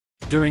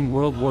During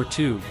World War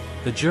II,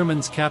 the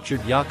Germans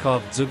captured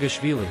Yakov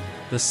Dzhugashvili,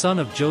 the son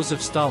of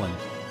Joseph Stalin,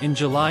 in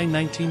July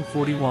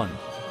 1941.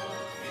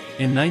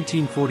 In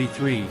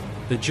 1943,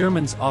 the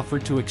Germans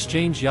offered to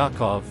exchange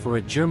Yakov for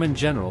a German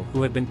general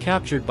who had been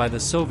captured by the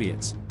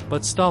Soviets,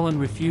 but Stalin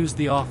refused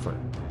the offer.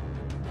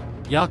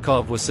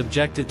 Yakov was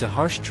subjected to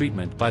harsh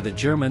treatment by the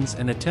Germans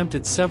and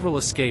attempted several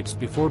escapes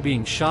before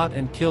being shot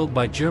and killed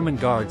by German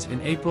guards in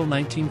April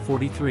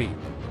 1943.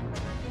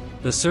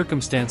 The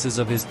circumstances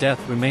of his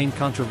death remain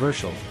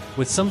controversial,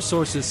 with some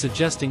sources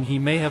suggesting he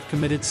may have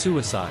committed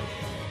suicide.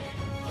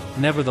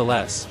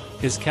 Nevertheless,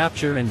 his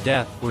capture and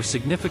death were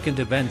significant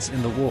events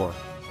in the war,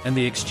 and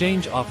the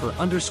exchange offer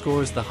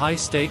underscores the high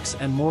stakes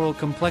and moral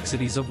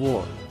complexities of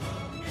war.